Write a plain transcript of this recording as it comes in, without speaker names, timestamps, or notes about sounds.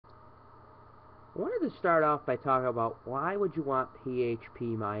I wanted to start off by talking about why would you want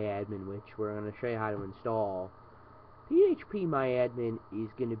phpMyAdmin, which we're going to show you how to install. phpMyAdmin is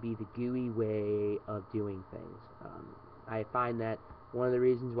going to be the GUI way of doing things. I find that one of the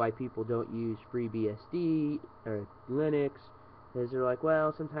reasons why people don't use FreeBSD or Linux is they're like,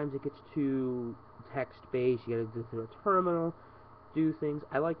 well, sometimes it gets too text-based. You got to go through a terminal, do things.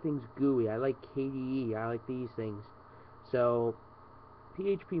 I like things GUI. I like KDE. I like these things. So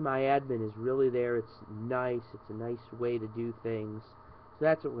phpMyAdmin is really there. It's nice. It's a nice way to do things. So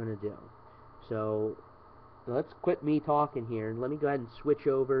that's what we're going to do. So let's quit me talking here and let me go ahead and switch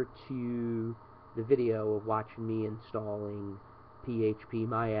over to the video of watching me installing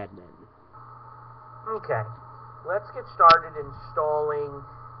phpMyAdmin. Okay, let's get started installing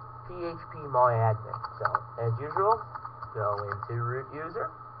phpMyAdmin. So, as usual, go into root user,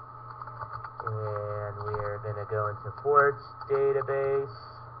 and we're going to go into ports, database,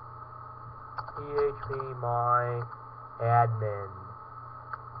 phpMyAdmin.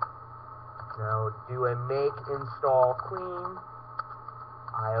 Now do a make install clean.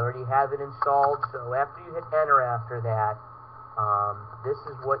 I already have it installed, so after you hit enter after that, this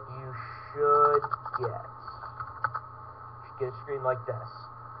is what you should get. You should get a screen like this.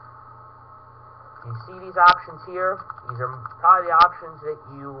 You see these options here? These are probably the options that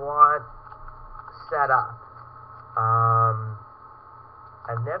you want set up.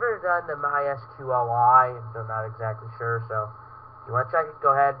 I've never done the MySQLi, I'm not exactly sure, so if you want to check it,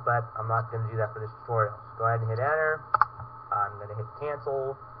 go ahead, but I'm not going to do that for this tutorial. So go ahead and hit enter. I'm going to hit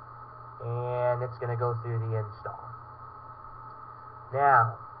cancel, and it's going to go through the install.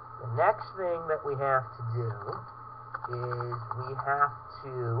 Now, the next thing that we have to do is we have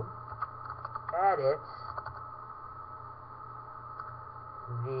to edit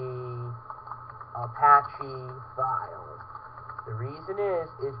the Apache file. The reason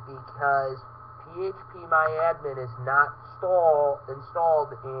is because phpMyAdmin is not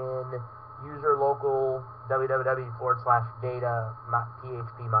installed in user local www/data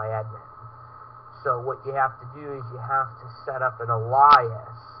phpMyAdmin. So what you have to do is you have to set up an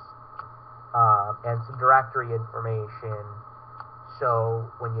alias and some directory information.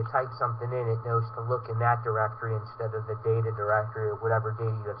 So when you type something in, it knows to look in that directory instead of the data directory or whatever data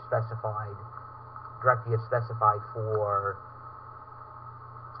you have specified, directory you have specified for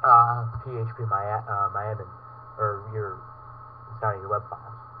phpMyAdmin or your installing your web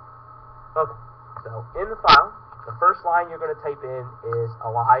files. Okay, so in the file, the first line you're going to type in is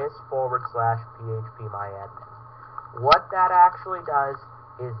alias/phpMyAdmin. What that actually does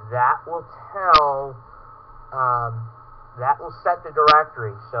is that will tell, that will set the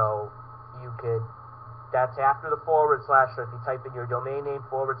directory. So you could, that's after the /. So if you type in your domain name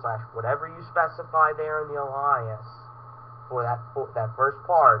 / whatever you specify there in the alias for that first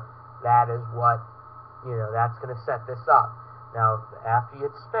part, that is what, that's going to set this up. Now, after you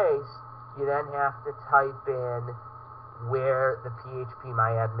hit space, you then have to type in where the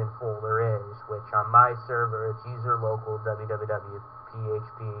phpMyAdmin folder is, which on my server, it's user local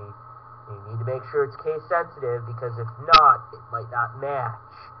www.php. You need to make sure it's case sensitive, because if not, it might not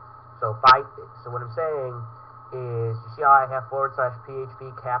match. So what I'm saying is, you see how I have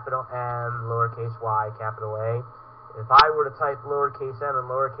 /php, capital M, lowercase y, capital A? If I were to type lowercase m and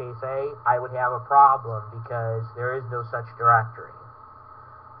lowercase a, I would have a problem because there is no such directory.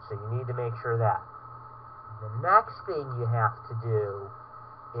 So you need to make sure that. The next thing you have to do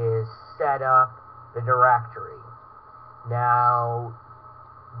is set up the directory. Now,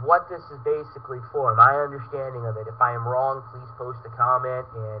 what this is basically for, my understanding of it, if I am wrong, please post a comment,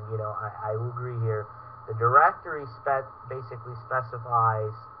 and I will agree here. The directory basically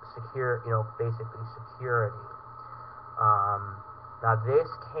specifies basically security. Now this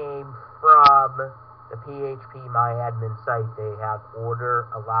came from the phpMyAdmin site. They have order,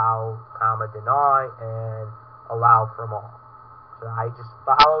 allow, deny, and allow from all. So I just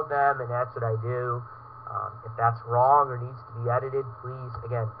follow them, and that's what I do. If that's wrong or needs to be edited, please,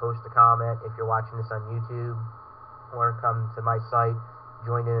 again, post a comment if you're watching this on YouTube, or come to my site,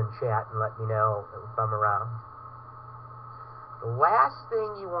 join in and chat, and let me know if I'm around. The last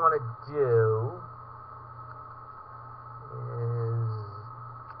thing you want to do is,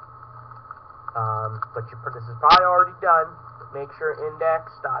 this is probably already done, but make sure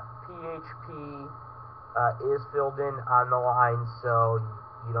index.php is filled in on the line so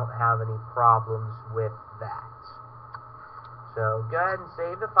you don't have any problems with that. So go ahead and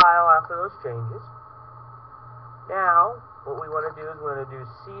save the file after those changes. Now, what we want to do is we're going to do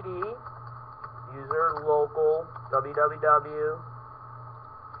cd user local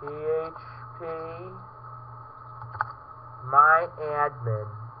www.phpMyAdmin.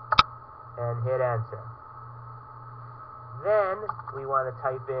 and hit enter. Then we want to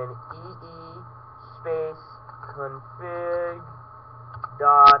type in ee space config.inc.php.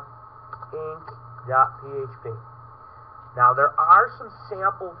 Now there are some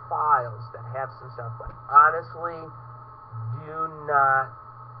sample files that have some stuff, but honestly, do not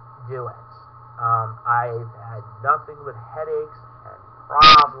do it. I've had nothing but headaches and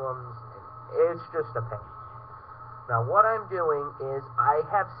problems, and it's just a pain. Now what I'm doing is I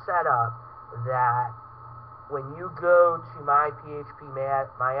have set up that when you go to my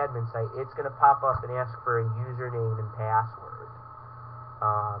phpMyAdmin site, it's going to pop up and ask for a username and password.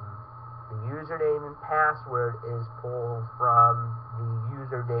 The username and password is pulled from the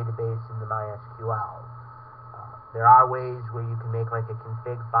user database in the MySQL. There are ways where you can make like a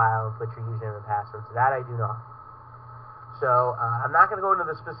config file and put your username and password. So that I do not. So I'm not going to go into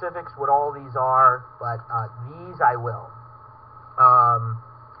the specifics what all these are, but these I will.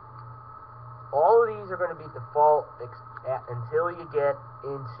 All of these are going to be default until you get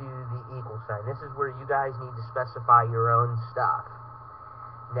into the equal sign. This is where you guys need to specify your own stuff.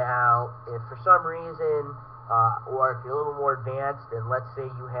 Now, if for some reason, or if you're a little more advanced, and let's say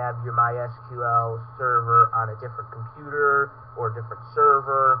you have your MySQL server on a different computer or a different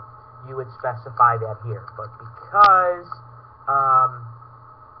server, you would specify that here. But because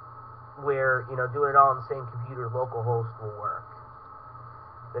we're doing it all on the same computer, localhost will work.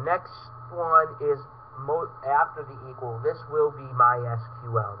 The next one is after the equal. This will be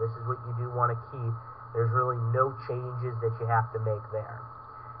MySQL. This is what you do want to keep. There's really no changes that you have to make there.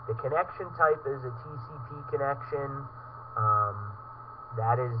 The connection type is a TCP connection.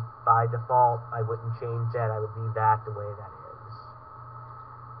 That is by default. I wouldn't change that. I would leave that the way that is.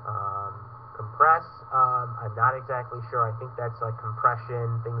 Compress, I'm not exactly sure. I think that's like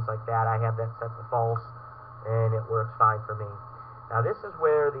compression, things like that. I have that set to false, and it works fine for me. Now this is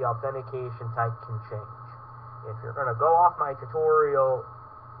where the authentication type can change. If you're going to go off my tutorial,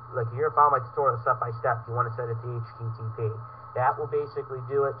 like if you're going to follow my tutorial step by step, you want to set it to HTTP. That will basically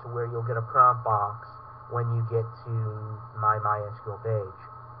do it to where you'll get a prompt box when you get to my MySQL page.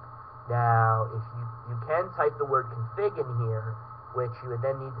 Now, if you can type the word config in here, which you would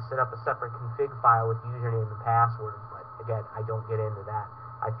then need to set up a separate config file with username and password, but again, I don't get into that.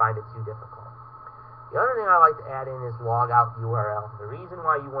 I find it too difficult. The other thing I like to add in is logout URL. The reason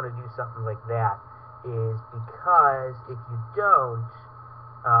why you want to do something like that is because if you don't,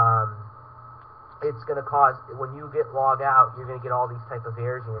 it's going to cause, when you get logged out, you're going to get all these type of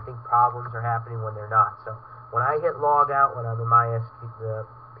errors, and you think problems are happening when they're not. So when I hit log out, when I'm in the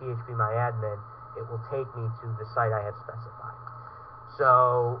phpMyAdmin, it will take me to the site I have specified.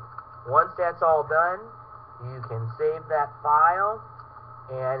 So once that's all done, you can save that file,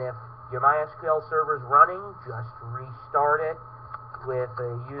 and if your MySQL server is running, just restart it with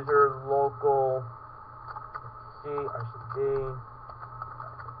a user local RCD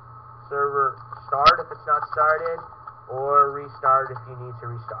server start if it's not started, or restart if you need to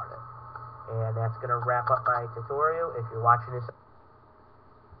restart it. And that's going to wrap up my tutorial. If you're watching this.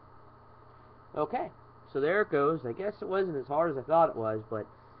 Okay, so there it goes. I guess it wasn't as hard as I thought it was, but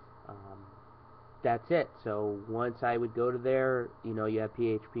that's it. So once I would go to there, you have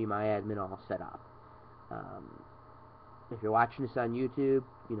phpMyAdmin all set up. If you're watching this on YouTube,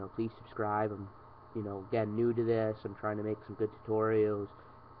 please subscribe. I'm, again, new to this. I'm trying to make some good tutorials.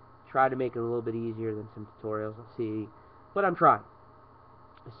 Try to make it a little bit easier than some tutorials I'll see, but I'm trying.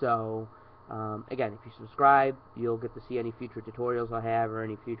 So, again, if you subscribe, you'll get to see any future tutorials I have or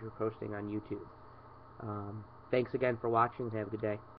any future posting on YouTube. Thanks again for watching. Have a good day.